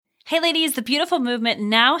Hey ladies, the Beautiful Movement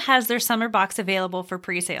now has their summer box available for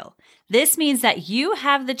pre-sale. This means that you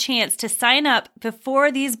have the chance to sign up before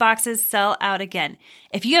these boxes sell out again.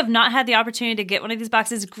 If you have not had the opportunity to get one of these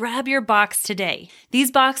boxes, grab your box today.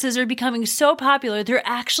 These boxes are becoming so popular, they're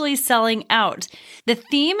actually selling out. The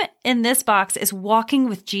theme in this box is Walking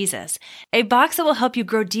with Jesus, a box that will help you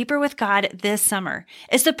grow deeper with God this summer.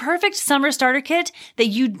 It's the perfect summer starter kit that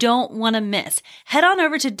you don't want to miss. Head on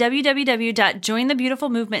over to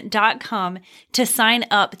www.jointhebeautifulmovement.com to sign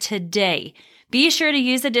up today. Be sure to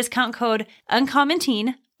use the discount code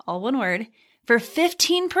UncommonTeen, all one word, for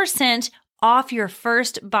 15% off your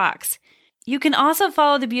first box. You can also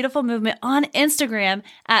follow the Beautiful Movement on Instagram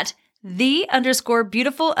at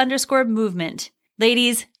 _beautiful_movement.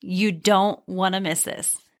 Ladies, you don't want to miss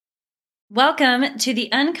this. Welcome to the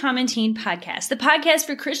Uncommon Teen Podcast, the podcast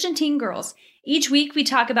for Christian teen girls. Each week we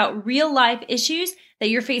talk about real life issues that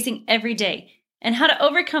you're facing every day and how to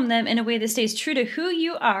overcome them in a way that stays true to who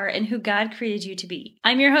you are and who God created you to be.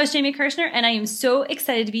 I'm your host, Jamie Kirshner, and I am so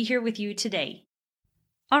excited to be here with you today.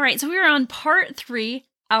 All right, so we are on part 3,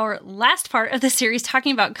 our last part of the series,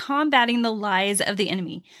 talking about combating the lies of the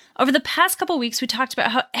enemy. Over the past couple weeks, we talked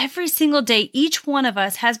about how every single day, each one of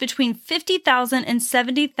us has between 50,000 and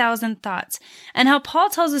 70,000 thoughts, and how Paul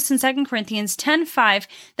tells us in 2 Corinthians 10:5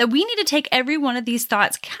 that we need to take every one of these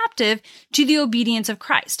thoughts captive to the obedience of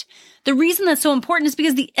Christ. The reason that's so important is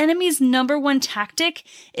because the enemy's number one tactic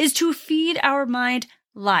is to feed our mind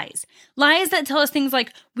lies. Lies that tell us things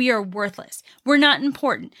like, we are worthless, we're not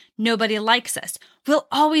important, nobody likes us, we'll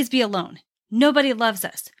always be alone, nobody loves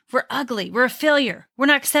us, we're ugly, we're a failure, we're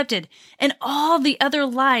not accepted, and all the other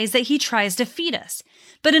lies that he tries to feed us.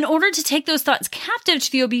 But in order to take those thoughts captive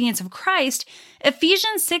to the obedience of Christ,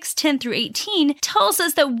 Ephesians 6:10-18 tells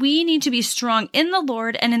us that we need to be strong in the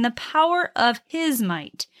Lord and in the power of his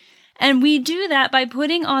might. And we do that by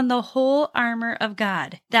putting on the whole armor of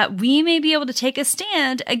God, that we may be able to take a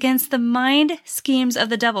stand against the mind schemes of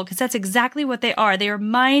the devil, because that's exactly what they are. They are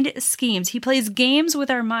mind schemes. He plays games with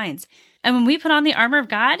our minds. And when we put on the armor of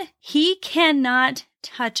God, he cannot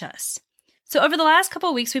touch us. So over the last couple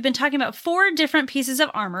of weeks, we've been talking about 4 different pieces of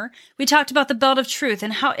armor. We talked about the belt of truth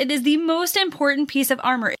and how it is the most important piece of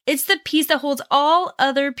armor. It's the piece that holds all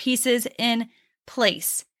other pieces in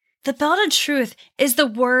place. The belt of truth is the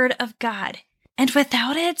word of God, and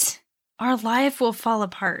without it, our life will fall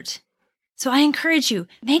apart. So I encourage you,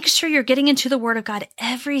 make sure you're getting into the word of God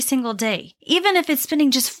every single day, even if it's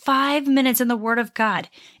spending just 5 minutes in the word of God,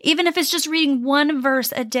 even if it's just reading 1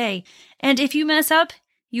 verse a day. And if you mess up,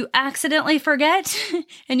 you accidentally forget,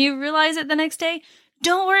 and you realize it the next day,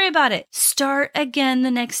 don't worry about it. Start again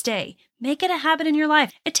the next day. Make it a habit in your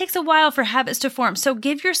life. It takes a while for habits to form, so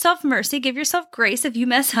give yourself mercy, give yourself grace if you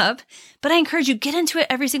mess up. But I encourage you, get into it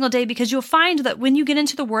every single day, because you'll find that when you get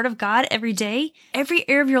into the Word of God every day, every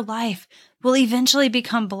area of your life will eventually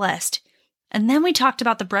become blessed. And then we talked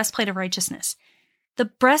about the breastplate of righteousness. The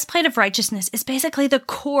breastplate of righteousness is basically the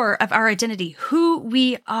core of our identity, who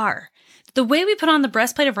we are. The way we put on the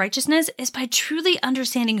breastplate of righteousness is by truly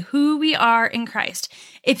understanding who we are in Christ.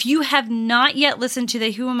 If you have not yet listened to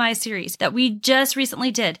the Who Am I series that we just recently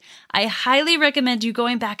did, I highly recommend you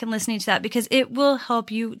going back and listening to that, because it will help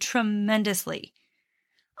you tremendously.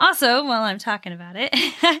 Also, while I'm talking about it,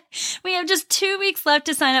 we have just 2 weeks left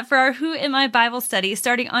to sign up for our Who Am I Bible study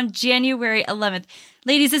starting on January 11th.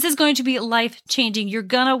 Ladies, this is going to be life-changing. You're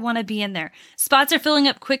gonna want to be in there. Spots are filling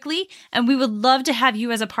up quickly, and we would love to have you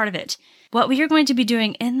as a part of it. What we are going to be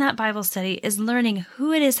doing in that Bible study is learning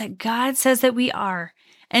who it is that God says that we are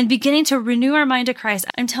and beginning to renew our mind to Christ.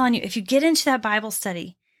 I'm telling you, if you get into that Bible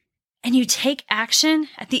study and you take action,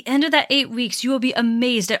 at the end of that 8 weeks, you will be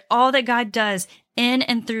amazed at all that God does in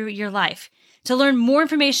and through your life. To learn more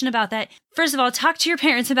information about that, first of all, talk to your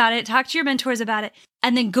parents about it, talk to your mentors about it,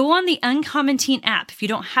 and then go on the Uncommon Teen app. If you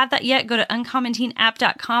don't have that yet, go to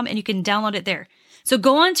uncommonteenapp.com and you can download it there. So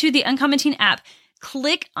go on to the Uncommon Teen app,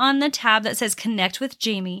 click on the tab that says Connect with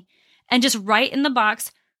Jamie, and just write in the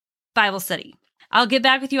box, Bible study. I'll get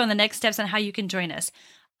back with you on the next steps on how you can join us.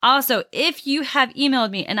 Also, if you have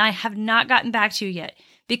emailed me and I have not gotten back to you yet,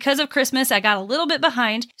 because of Christmas, I got a little bit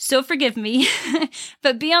behind, so forgive me,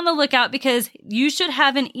 but be on the lookout, because you should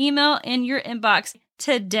have an email in your inbox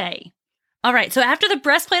today. All right, so after the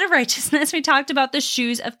breastplate of righteousness, we talked about the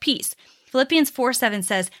shoes of peace. Philippians 4:7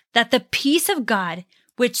 says that the peace of God,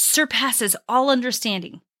 which surpasses all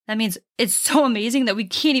understanding. That means it's so amazing that we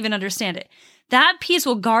can't even understand it. That peace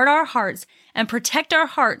will guard our hearts and protect our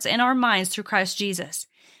hearts and our minds through Christ Jesus.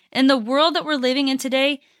 In the world that we're living in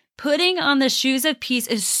today, putting on the shoes of peace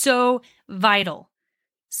is so vital.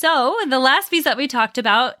 So the last piece that we talked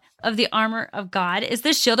about of the armor of God is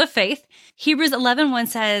the shield of faith. Hebrews 11:1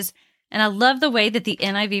 says, and I love the way that the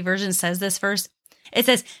NIV version says this verse. It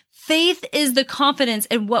says, faith is the confidence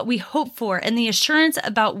in what we hope for and the assurance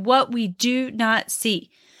about what we do not see.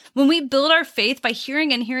 When we build our faith by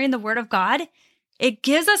hearing and hearing the word of God, it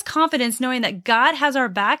gives us confidence knowing that God has our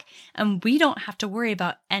back and we don't have to worry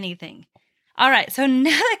about anything. All right, so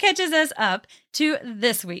now that catches us up to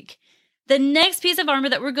this week. The next piece of armor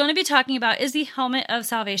that we're going to be talking about is the helmet of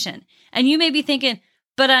salvation. And you may be thinking,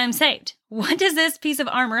 but I'm saved. What does this piece of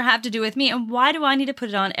armor have to do with me? And why do I need to put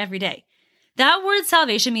it on every day? That word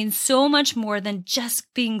salvation means so much more than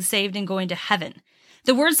just being saved and going to heaven.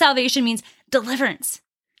 The word salvation means deliverance,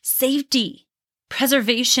 safety,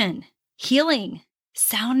 preservation, healing,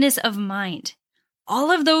 soundness of mind.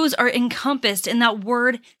 All of those are encompassed in that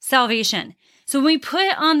word salvation. So when we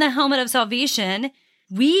put on the helmet of salvation,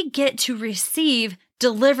 we get to receive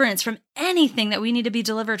deliverance from anything that we need to be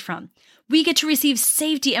delivered from. We get to receive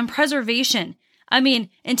safety and preservation. I mean,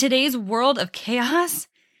 in today's world of chaos,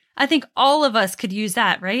 I think all of us could use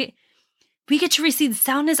that, right? We get to receive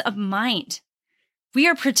soundness of mind. We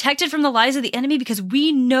are protected from the lies of the enemy because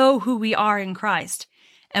we know who we are in Christ,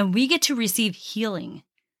 and we get to receive healing.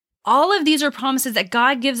 All of these are promises that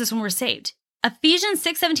God gives us when we're saved. Ephesians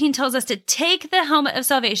 6:17 tells us to take the helmet of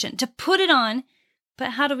salvation, to put it on.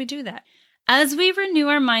 But how do we do that? As we renew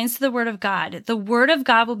our minds to the word of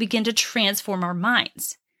God will begin to transform our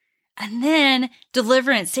minds. And then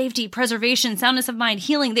deliverance, safety, preservation, soundness of mind,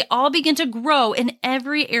 healing, they all begin to grow in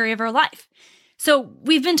every area of our life. So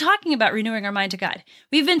we've been talking about renewing our mind to God.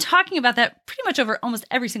 We've been talking about that pretty much over almost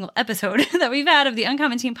every single episode that we've had of the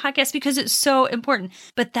Uncommon Teen podcast because it's so important.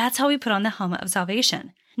 But that's how we put on the helmet of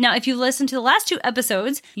salvation. Now, if you listened to the last 2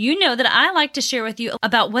 episodes, you know that I like to share with you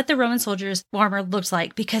about what the Roman soldiers' armor looks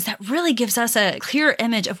like because that really gives us a clear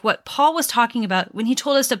image of what Paul was talking about when he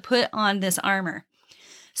told us to put on this armor.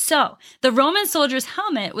 So, the Roman soldier's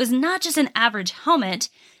helmet was not just an average helmet,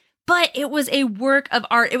 but it was a work of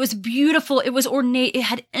art. It was beautiful. It was ornate. It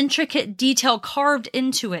had intricate detail carved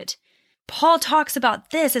into it. Paul talks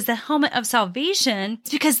about this as the helmet of salvation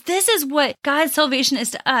because this is what God's salvation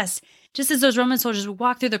is to us. Just as those Roman soldiers would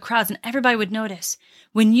walk through the crowds and everybody would notice.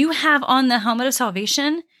 When you have on the helmet of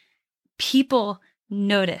salvation, people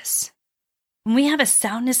notice. When we have a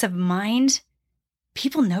soundness of mind,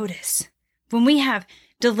 people notice. When we have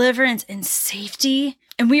deliverance and safety,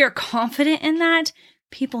 and we are confident in that,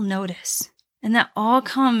 people notice. And that all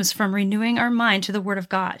comes from renewing our mind to the word of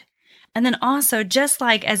God. And then also, just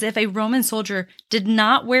like as if a Roman soldier did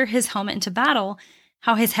not wear his helmet into battle,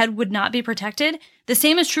 how his head would not be protected, the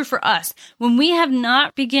same is true for us. When we have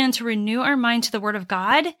not begun to renew our mind to the word of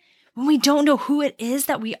God, when we don't know who it is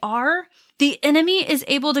that we are, the enemy is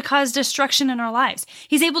able to cause destruction in our lives.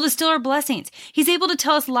 He's able to steal our blessings. He's able to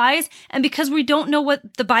tell us lies. And because we don't know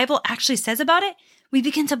what the Bible actually says about it, we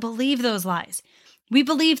begin to believe those lies. We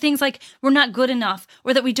believe things like we're not good enough,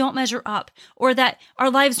 or that we don't measure up, or that our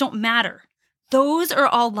lives don't matter. Those are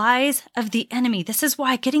all lies of the enemy. This is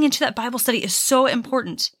why getting into that Bible study is so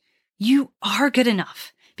important. You are good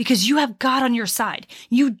enough because you have God on your side.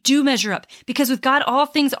 You do measure up because with God, all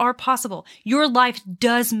things are possible. Your life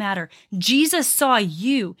does matter. Jesus saw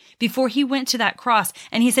you before he went to that cross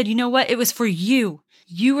and he said, you know what? It was for you.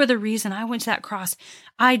 You are the reason I went to that cross.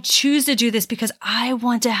 I choose to do this because I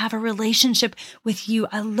want to have a relationship with you.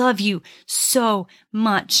 I love you so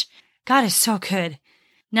much. God is so good.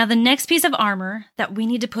 Now, the next piece of armor that we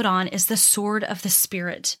need to put on is the sword of the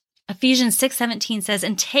Spirit. Ephesians 6:17 says,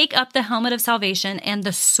 and take up the helmet of salvation and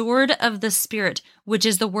the sword of the Spirit, which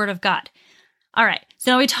is the word of God. All right,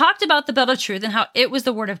 so now we talked about the belt of truth and how it was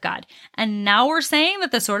the word of God. And now we're saying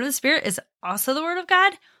that the sword of the Spirit is also the word of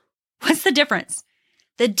God? What's the difference?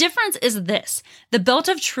 The difference is this. The belt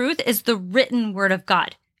of truth is the written word of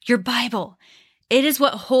God, your Bible. It is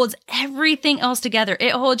what holds everything else together.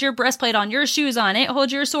 It holds your breastplate on, your shoes on, it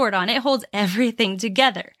holds your sword on, it holds everything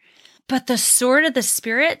together. But the sword of the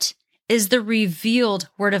Spirit is the revealed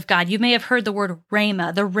word of God. You may have heard the word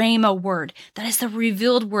rhema, the rhema word. That is the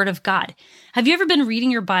revealed word of God. Have you ever been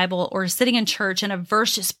reading your Bible or sitting in church and a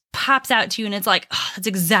verse just pops out to you and it's like, oh, that's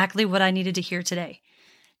exactly what I needed to hear today?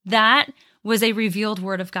 That was a revealed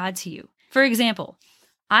word of God to you. For example,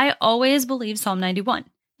 I always believe Psalm 91.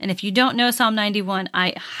 And if you don't know Psalm 91,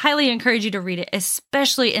 I highly encourage you to read it,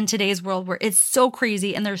 especially in today's world where it's so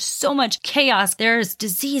crazy and there's so much chaos. There's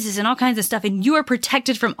diseases and all kinds of stuff, and you are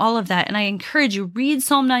protected from all of that. And I encourage you, read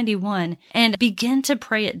Psalm 91 and begin to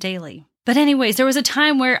pray it daily. But anyways, there was a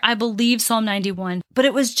time where I believed Psalm 91, but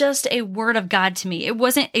it was just a word of God to me. It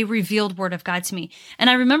wasn't a revealed word of God to me. And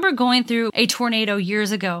I remember going through a tornado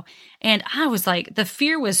years ago, and I was like, the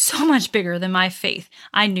fear was so much bigger than my faith.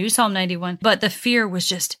 I knew Psalm 91, but the fear was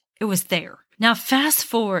just, it was there. Now fast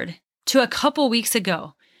forward to a couple weeks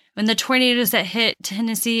ago, when the tornadoes that hit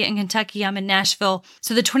Tennessee and Kentucky, I'm in Nashville.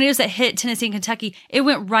 So the tornadoes that hit Tennessee and Kentucky, it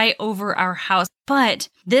went right over our house. But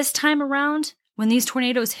this time around, when these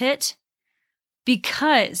tornadoes hit,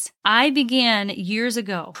 because I began years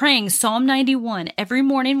ago praying Psalm 91 every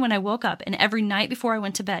morning when I woke up and every night before I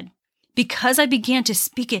went to bed, because I began to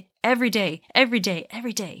speak it every day,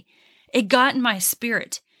 it got in my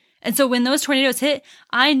spirit. And so when those tornadoes hit,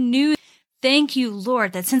 I knew, thank you,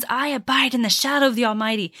 Lord, that since I abide in the shadow of the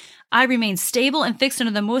Almighty, I remain stable and fixed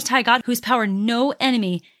under the Most High God, whose power no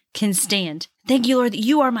enemy can stand. Thank you, Lord, that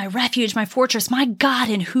you are my refuge, my fortress, my God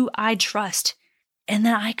in who I trust. And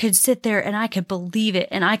then I could sit there and I could believe it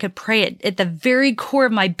and I could pray it at the very core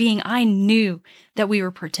of my being. I knew that we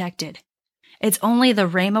were protected. It's only the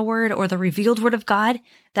Rhema word or the revealed word of God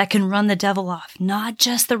that can run the devil off, not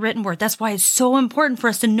just the written word. That's why it's so important for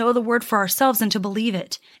us to know the word for ourselves and to believe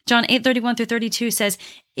it. John 8:31-32 says,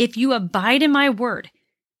 if you abide in my word,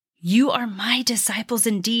 you are my disciples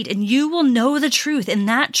indeed, and you will know the truth, and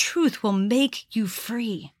that truth will make you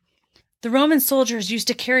free. The Roman soldiers used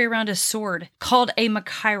to carry around a sword called a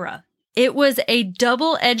machaira. It was a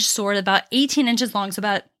double-edged sword about 18 inches long,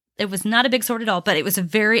 so it was not a big sword at all, but it was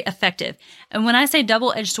very effective. And when I say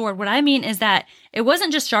double-edged sword, what I mean is that it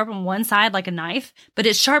wasn't just sharp on one side like a knife, but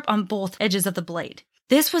it's sharp on both edges of the blade.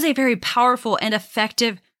 This was a very powerful and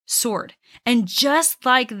effective sword. And just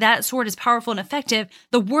like that sword is powerful and effective,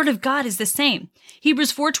 the word of God is the same.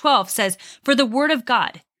 Hebrews 4:12 says, for the word of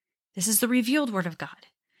God, this is the revealed word of God,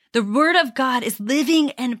 the word of God is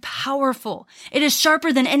living and powerful. It is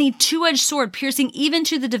sharper than any two-edged sword, piercing even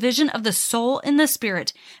to the division of the soul and the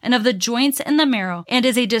spirit, and of the joints and the marrow, and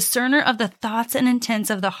is a discerner of the thoughts and intents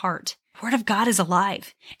of the heart. The word of God is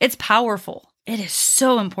alive. It's powerful. It is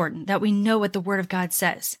so important that we know what the word of God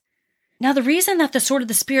says. Now, the reason that the sword of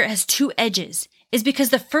the Spirit has two edges is because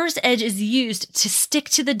the first edge is used to stick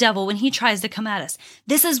to the devil when he tries to come at us.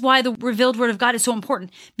 This is why the revealed word of God is so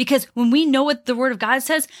important, because when we know what the word of God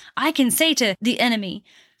says, I can say to the enemy,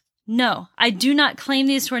 no, I do not claim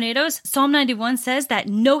these tornadoes. Psalm 91 says that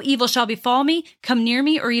no evil shall befall me, come near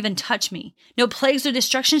me, or even touch me. No plagues or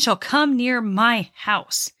destruction shall come near my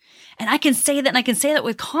house. And I can say that, and I can say that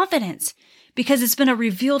with confidence, because it's been a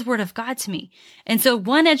revealed word of God to me. And so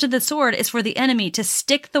one edge of the sword is for the enemy to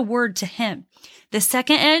stick the word to him. The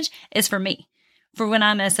second edge is for me, for when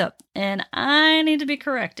I mess up and I need to be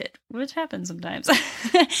corrected, which happens sometimes.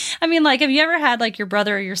 I mean, like, have you ever had like your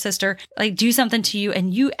brother or your sister like do something to you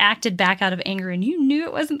and you acted back out of anger and you knew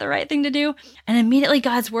it wasn't the right thing to do? And immediately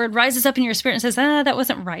God's word rises up in your spirit and says, that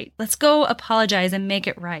wasn't right. Let's go apologize and make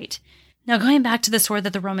it right. Now, going back to the sword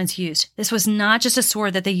that the Romans used, this was not just a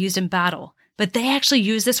sword that they used in battle, but they actually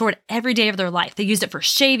used this sword every day of their life. They used it for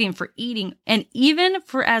shaving, for eating, and even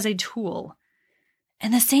for as a tool.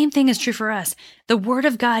 And the same thing is true for us. The word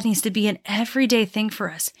of God needs to be an everyday thing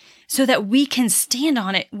for us so that we can stand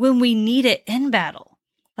on it when we need it in battle.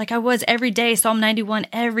 Like I was every day, Psalm 91,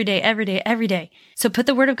 every day. So put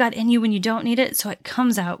the word of God in you when you don't need it so it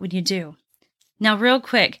comes out when you do. Now, real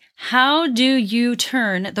quick, how do you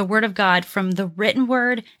turn the word of God from the written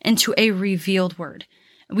word into a revealed word?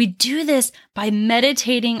 We do this by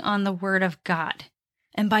meditating on the word of God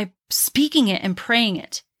and by speaking it and praying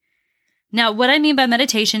it. Now, what I mean by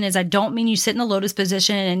meditation is I don't mean you sit in a lotus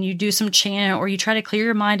position and you do some chant or you try to clear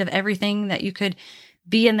your mind of everything that you could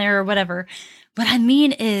be in there or whatever. What I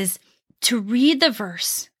mean is to read the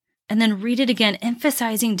verse and then read it again,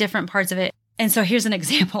 emphasizing different parts of it. And so here's an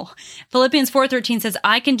example. Philippians 4:13 says,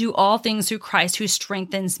 I can do all things through Christ who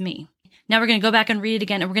strengthens me. Now we're going to go back and read it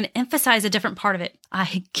again, and we're going to emphasize a different part of it.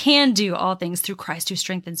 I can do all things through Christ who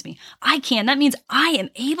strengthens me. I can. That means I am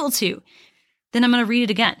able to. Then I'm going to read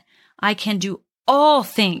it again. I can do all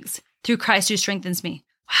things through Christ who strengthens me.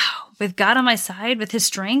 Wow. With God on my side, with his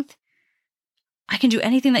strength, I can do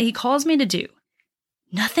anything that he calls me to do.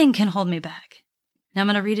 Nothing can hold me back. Now I'm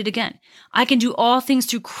going to read it again. I can do all things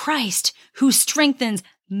through Christ who strengthens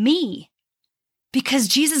me. Because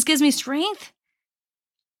Jesus gives me strength,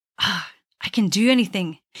 I can do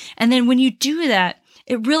anything. And then when you do that,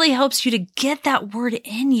 it really helps you to get that word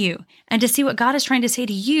in you and to see what God is trying to say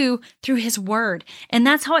to you through his word. And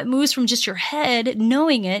that's how it moves from just your head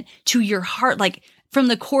knowing it to your heart, like from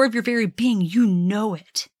the core of your very being, you know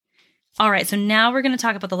it. All right, so now we're going to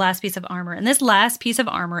talk about the last piece of armor. And this last piece of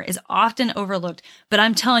armor is often overlooked, but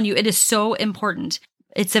I'm telling you, it is so important.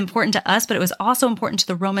 It's important to us, but it was also important to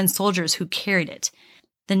the Roman soldiers who carried it.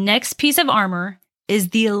 The next piece of armor is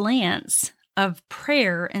the lance of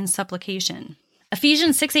prayer and supplication.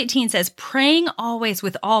 Ephesians 6:18 says, praying always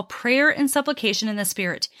with all prayer and supplication in the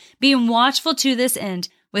Spirit, being watchful to this end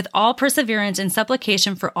with all perseverance and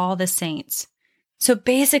supplication for all the saints. So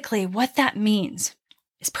basically what that means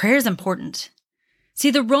is prayer is important.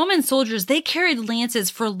 See, the Roman soldiers, they carried lances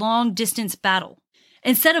for long distance battle.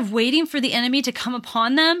 Instead of waiting for the enemy to come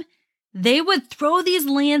upon them, they would throw these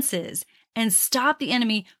lances and stop the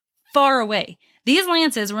enemy far away. These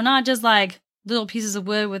lances were not just like little pieces of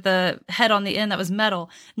wood with a head on the end that was metal.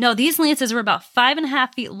 No, these lances were about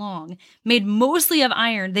 5.5 feet long, made mostly of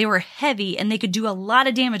iron. They were heavy and they could do a lot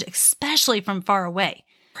of damage, especially from far away.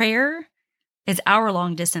 Prayer is our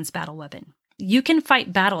long distance battle weapon. You can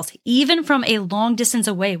fight battles even from a long distance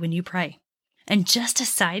away when you pray. And just a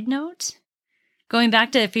side note, going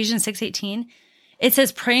back to Ephesians 6:18, it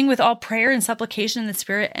says praying with all prayer and supplication in the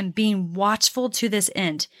Spirit and being watchful to this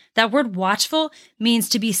end. That word watchful means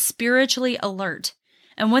to be spiritually alert.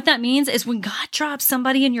 And what that means is when God drops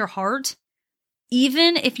somebody in your heart,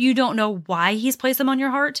 even if you don't know why he's placed them on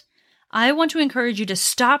your heart, I want to encourage you to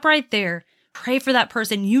stop right there, pray for that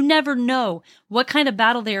person. You never know what kind of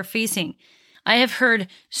battle they are facing. I have heard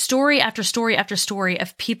story after story after story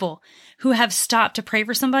of people who have stopped to pray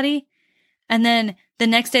for somebody, and then the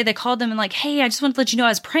next day they called them and like, hey, I just wanted to let you know I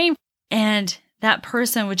was praying. And that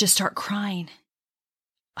person would just start crying.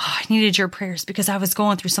 Oh, I needed your prayers because I was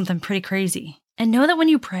going through something pretty crazy. And know that when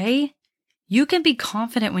you pray, you can be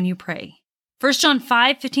confident when you pray. 1 John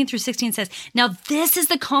 5:15-16 says, now this is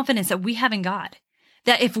the confidence that we have in God,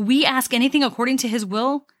 that if we ask anything according to his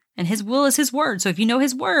will, and his will is his word. So if you know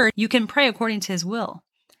his word, you can pray according to his will.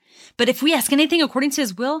 But if we ask anything according to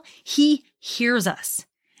his will, he hears us.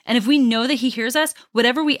 And if we know that he hears us,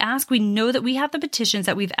 whatever we ask, we know that we have the petitions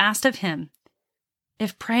that we've asked of him.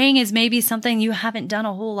 If praying is maybe something you haven't done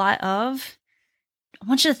a whole lot of, I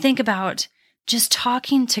want you to think about just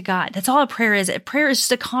talking to God. That's all a prayer is. A prayer is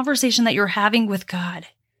just a conversation that you're having with God.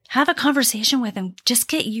 Have a conversation with him. Just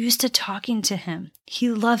get used to talking to him. He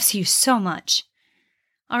loves you so much.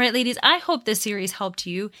 All right, ladies, I hope this series helped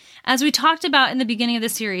you. As we talked about in the beginning of the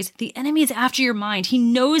series, the enemy is after your mind. He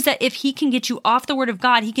knows that if he can get you off the word of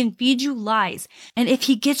God, he can feed you lies. And if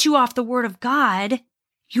he gets you off the word of God,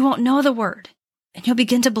 you won't know the word and you'll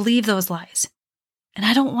begin to believe those lies. And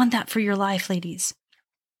I don't want that for your life, ladies.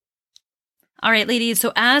 All right, ladies,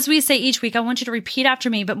 so as we say each week, I want you to repeat after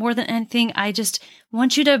me, but more than anything, I just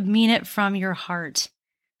want you to mean it from your heart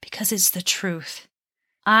because it's the truth.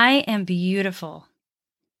 I am beautiful.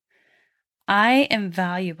 I am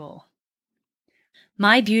valuable.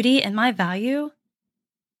 My beauty and my value,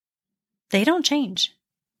 they don't change.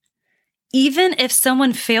 Even if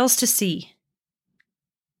someone fails to see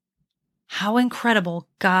how incredible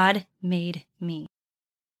God made me.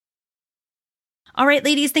 All right,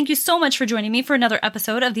 ladies, thank you so much for joining me for another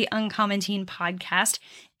episode of the Uncommon Teen Podcast.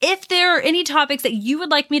 If there are any topics that you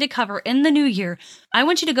would like me to cover in the new year, I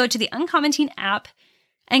want you to go to the Uncommon Teen app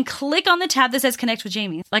and click on the tab that says Connect with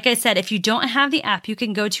Jamie. Like I said, if you don't have the app, you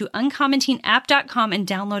can go to uncommonteenapp.com and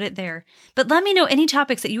download it there. But let me know any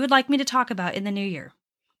topics that you would like me to talk about in the new year.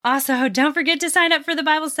 Also, don't forget to sign up for the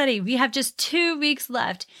Bible study. We have just 2 weeks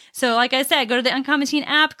left. So like I said, go to the Uncommon Teen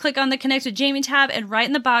app, click on the Connect with Jamie tab, and write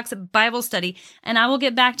in the box Bible study, and I will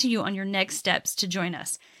get back to you on your next steps to join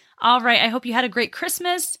us. All right, I hope you had a great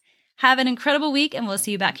Christmas. Have an incredible week, and we'll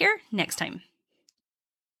see you back here next time.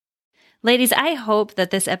 Ladies, I hope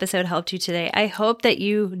that this episode helped you today. I hope that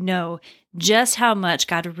you know just how much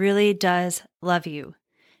God really does love you.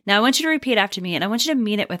 Now, I want you to repeat after me, and I want you to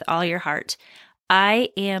mean it with all your heart. I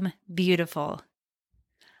am beautiful.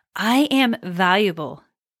 I am valuable.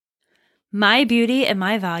 My beauty and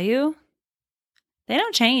my value, they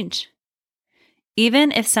don't change.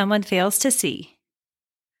 Even if someone fails to see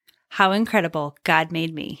how incredible God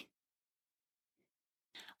made me.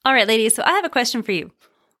 All right, ladies, so I have a question for you.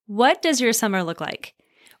 What does your summer look like?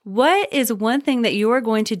 What is one thing that you are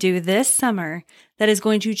going to do this summer that is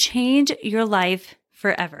going to change your life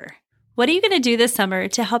forever? What are you going to do this summer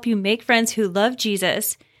to help you make friends who love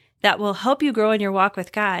Jesus that will help you grow in your walk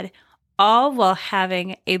with God, all while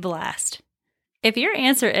having a blast? If your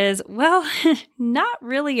answer is, well, not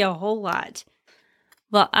really a whole lot,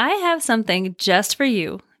 well, I have something just for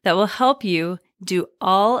you that will help you do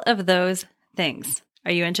all of those things.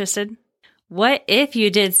 Are you interested? What if you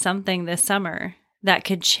did something this summer that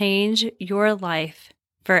could change your life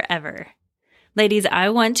forever? Ladies, I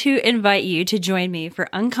want to invite you to join me for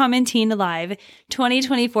Uncommon Teen Live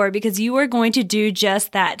 2024 because you are going to do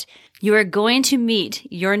just that. You are going to meet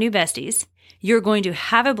your new besties. You're going to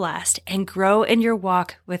have a blast and grow in your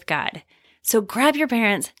walk with God. So grab your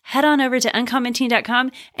parents, head on over to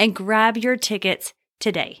uncommonteen.com and grab your tickets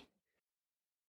today.